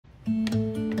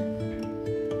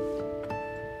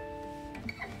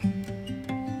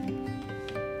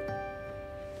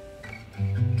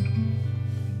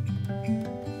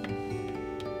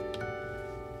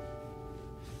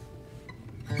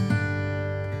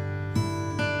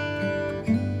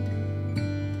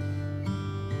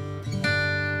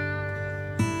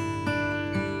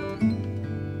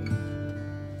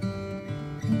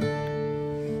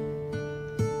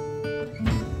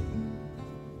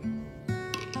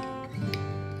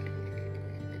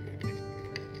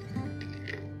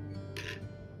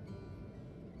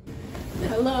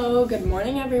Hello, good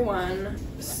morning everyone.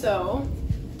 So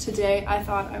today I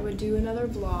thought I would do another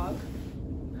vlog,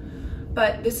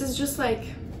 but this is just like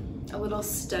a little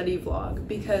study vlog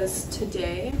because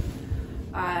today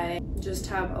I just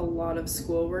have a lot of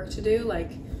schoolwork to do,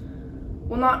 like,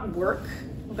 well, not work,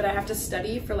 but I have to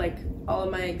study for like all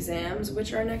of my exams,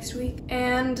 which are next week,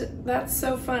 and that's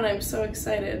so fun. I'm so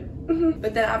excited.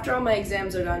 But then after all my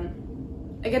exams are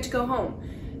done, I get to go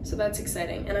home, so that's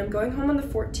exciting. And I'm going home on the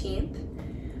 14th,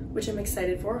 which I'm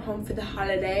excited for, home for the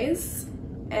holidays.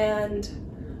 And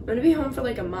I'm gonna be home for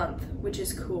like a month, which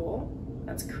is cool.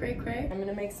 That's cray. I'm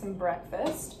gonna make some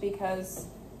breakfast because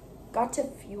got to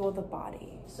fuel the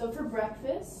body. So for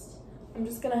breakfast, I'm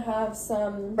just gonna have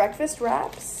some breakfast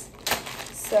wraps.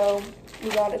 So we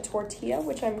got a tortilla,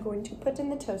 which I'm going to put in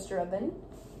the toaster oven.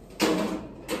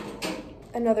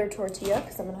 Another tortilla,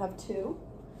 because I'm gonna have two.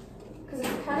 Because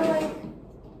it's kind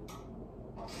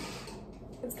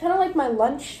of like my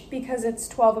lunch because it's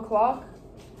 12 o'clock.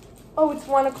 Oh, it's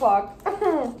 1 o'clock.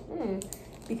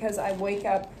 Because I wake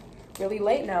up really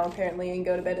late now, apparently, and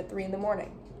go to bed at 3 in the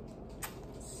morning.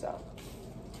 So,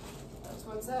 that's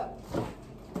what's up.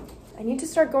 I need to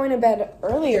start going to bed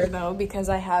earlier, though, because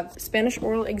I have Spanish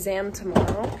oral exam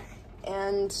tomorrow.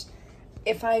 And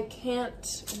if I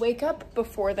can't wake up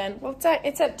before then, well,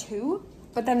 it's at 2,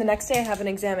 but then the next day I have an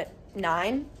exam at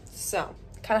 9, so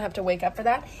kind of have to wake up for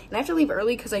that. And I have to leave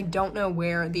early because I don't know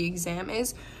where the exam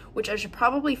is, which I should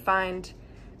probably find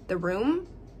the room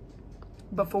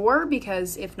before,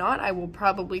 because if not, I will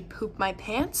probably poop my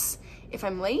pants if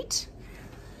I'm late.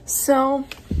 So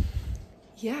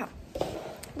yeah,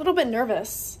 a little bit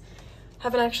nervous.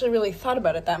 Haven't actually really thought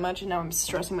about it that much, and now I'm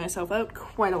stressing myself out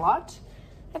quite a lot.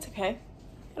 That's okay.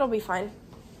 It'll be fine.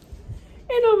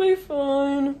 It'll be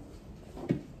fine.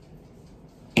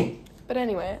 But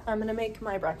anyway, I'm gonna make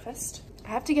my breakfast.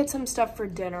 I have to get some stuff for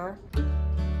dinner.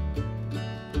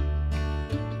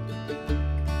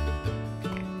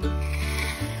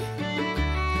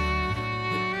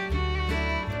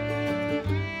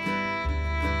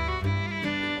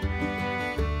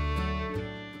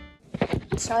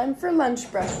 Time for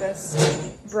lunch breakfast.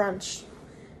 Brunch.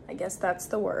 I guess that's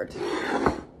the word.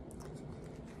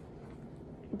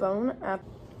 Bone apple.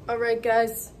 All right,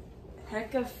 guys.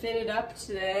 Hecka fitted up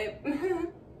today.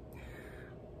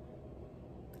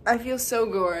 I feel so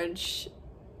gorge.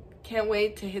 Can't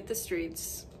wait to hit the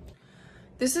streets.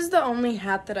 This is the only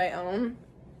hat that I own,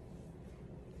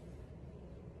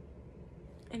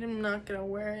 and I'm not gonna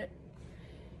wear it.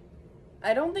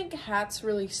 I don't think hats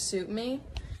really suit me,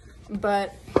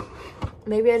 but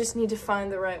maybe I just need to find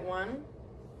the right one,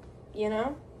 you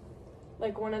know?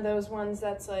 Like one of those ones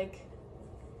that's like,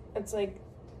 it's like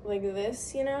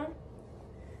this, you know?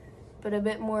 But a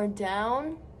bit more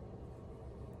down.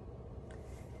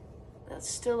 That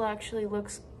still actually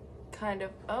looks kind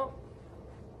of, oh,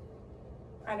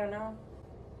 I don't know.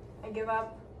 I give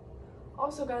up.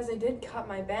 Also, guys, I did cut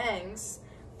my bangs,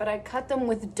 but I cut them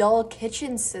with dull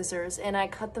kitchen scissors, and I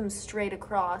cut them straight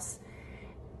across,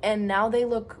 and now they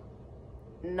look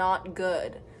not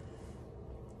good.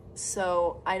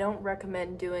 So I don't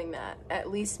recommend doing that. At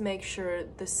least make sure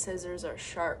the scissors are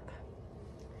sharp.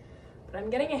 But I'm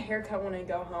getting a haircut when I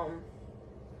go home,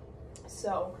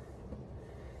 so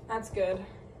that's good.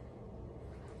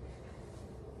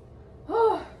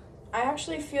 Oh, I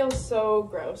actually feel so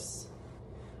gross.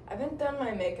 I haven't done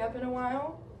my makeup in a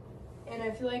while, and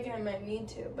I feel like I might need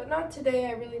to, but not today.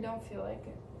 I really don't feel like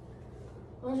it.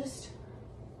 I'll just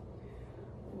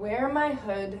wear my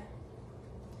hood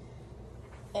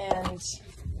and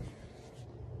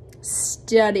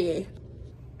study.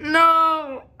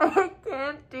 No, I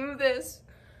can't do this.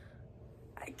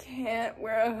 I can't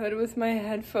wear a hood with my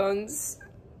headphones.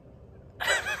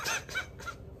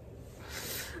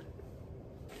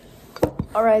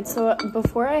 All right, so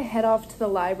before I head off to the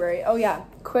library, oh yeah,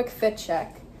 quick fit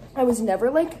check. I was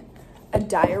never like a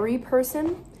diary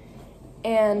person,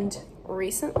 and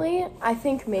recently, I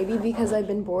think maybe because I've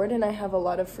been bored and I have a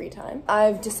lot of free time,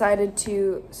 I've decided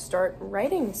to start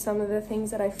writing some of the things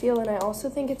that I feel, and I also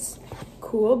think it's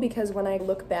cool because when I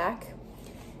look back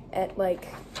at like,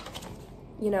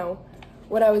 you know,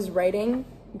 what I was writing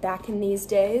back in these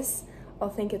days, I'll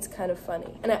think it's kind of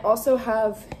funny. And I also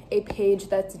have a page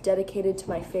that's dedicated to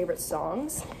my favorite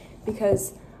songs,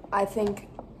 because I think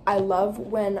I love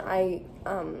when I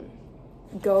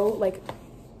go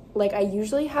like I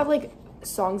usually have like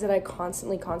songs that I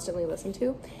constantly listen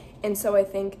to. And so I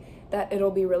think that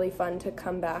it'll be really fun to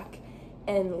come back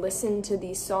and listen to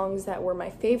these songs that were my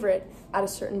favorite at a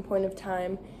certain point of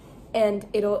time. And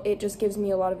it just gives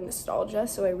me a lot of nostalgia,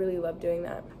 so I really love doing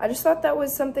that. I just thought that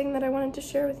was something that I wanted to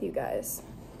share with you guys.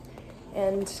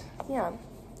 And yeah.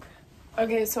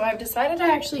 Okay, so I've decided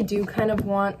I actually do kind of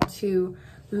want to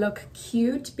look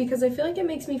cute, because I feel like it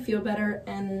makes me feel better,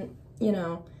 and, you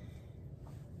know,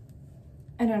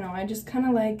 I don't know, I just kind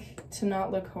of like to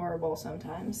not look horrible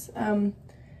sometimes.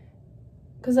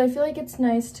 Because I feel like it's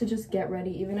nice to just get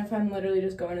ready, even if I'm literally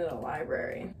just going to the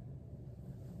library.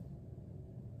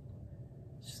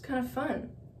 Kind of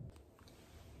fun.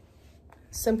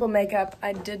 Simple makeup.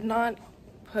 I did not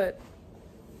put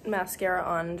mascara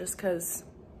on just because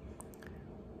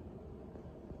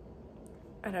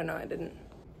I don't know, I didn't.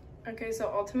 Okay, so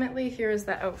ultimately here is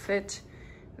the outfit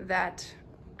that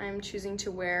I'm choosing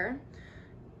to wear,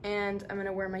 and I'm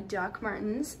gonna wear my Doc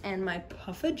Martens and my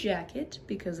puffer jacket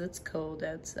because it's cold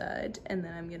outside, and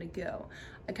then I'm gonna go.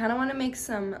 I kind of want to make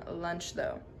some lunch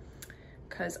though,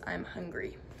 because I'm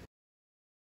hungry.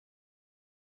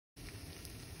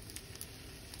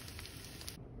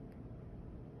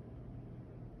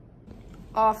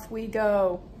 Off we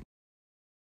go.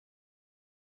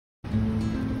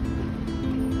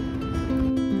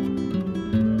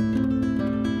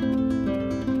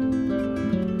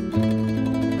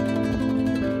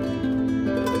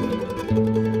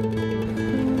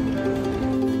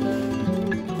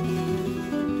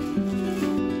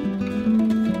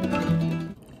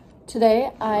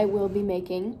 Today I will be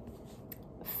making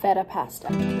feta pasta.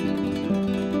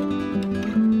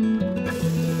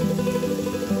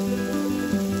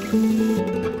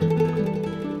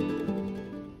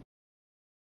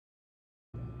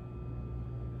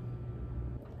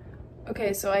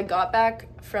 Okay, so I got back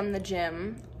from the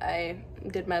gym. I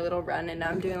did my little run, and now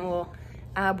I'm doing a little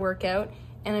ab workout,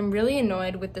 and I'm really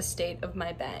annoyed with the state of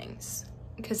my bangs.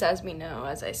 Because as we know,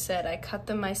 as I said, I cut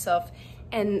them myself,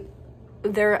 and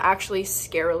they're actually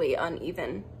scarily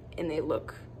uneven, and they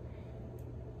look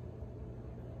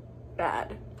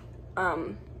bad.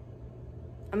 I'm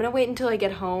gonna wait until I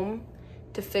get home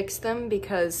to fix them,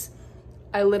 because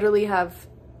I only have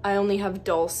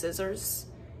dull scissors,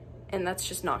 and that's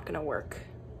just not gonna work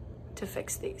to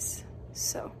fix these.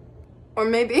 So, or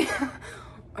maybe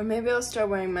I'll start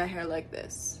wearing my hair like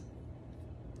this.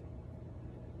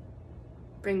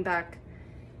 Bring back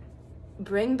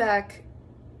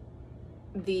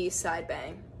the side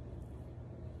bang.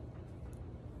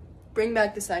 Bring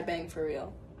back the side bang for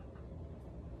real.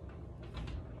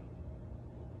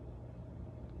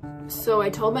 So I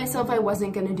told myself I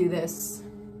wasn't gonna do this,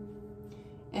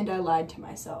 and I lied to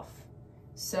myself.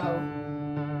 So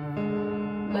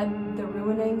let the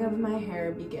ruining of my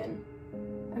hair begin.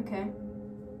 Okay.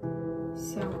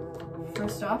 So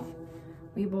first off,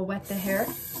 we will wet the hair.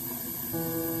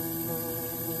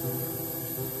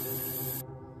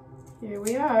 Here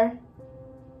we are.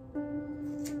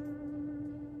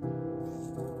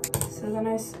 So then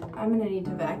I'm gonna need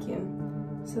to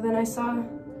vacuum. So then I saw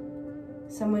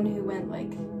someone who went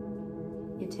like,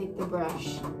 you take the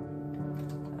brush.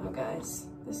 Oh guys,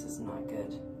 this is not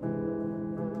good.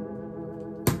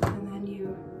 And then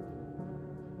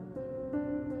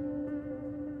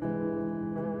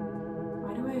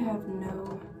why do I have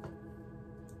no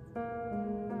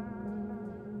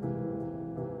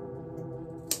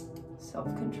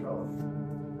self-control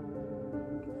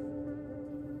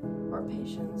or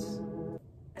patience?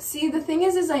 See, the thing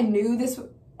is I knew this,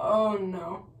 oh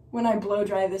no. When I blow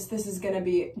dry this is gonna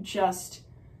be just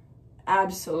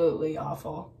absolutely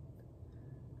awful.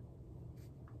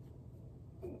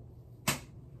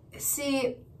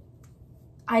 See,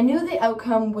 I knew the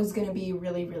outcome was gonna be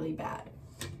really, really bad.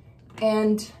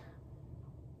 And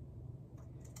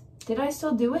did I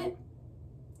still do it?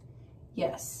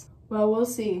 Yes. Well, we'll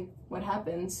see what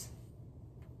happens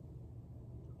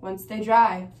once they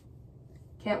dry.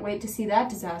 Can't wait to see that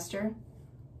disaster.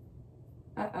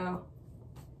 Uh-oh.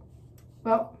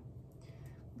 Well,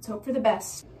 let's hope for the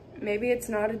best. Maybe it's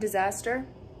not a disaster.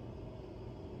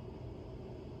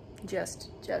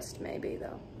 Just maybe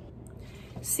though.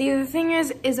 See, the thing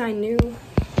is I knew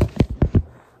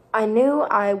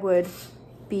I would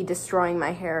be destroying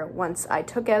my hair once I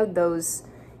took out those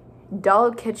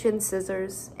dull kitchen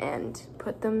scissors and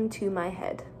put them to my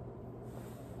head.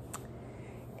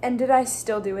 And did I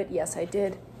still do it? Yes, I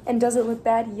did. And does it look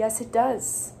bad? Yes, it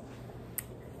does.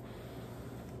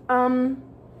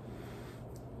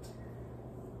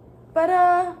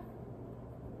 But,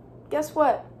 guess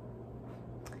what?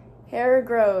 Hair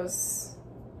grows.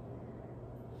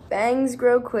 Bangs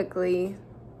grow quickly.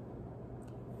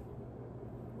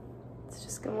 It's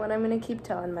just what I'm gonna keep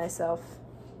telling myself.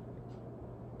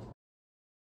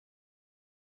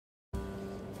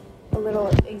 A little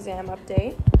exam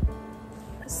update.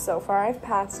 So far, I've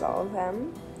passed all of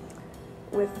them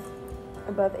with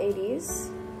above 80s.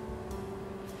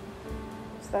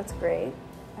 So that's great.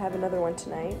 I have another one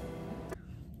tonight.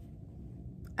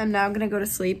 I'm now gonna go to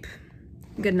sleep.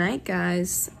 Good night,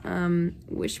 guys.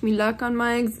 Wish me luck on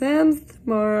my exams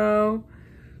tomorrow.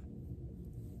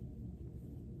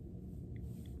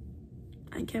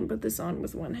 I can't put this on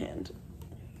with one hand.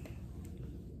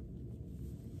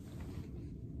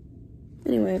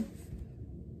 Anyway.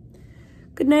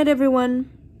 Good night, everyone.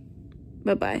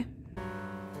 Bye-bye.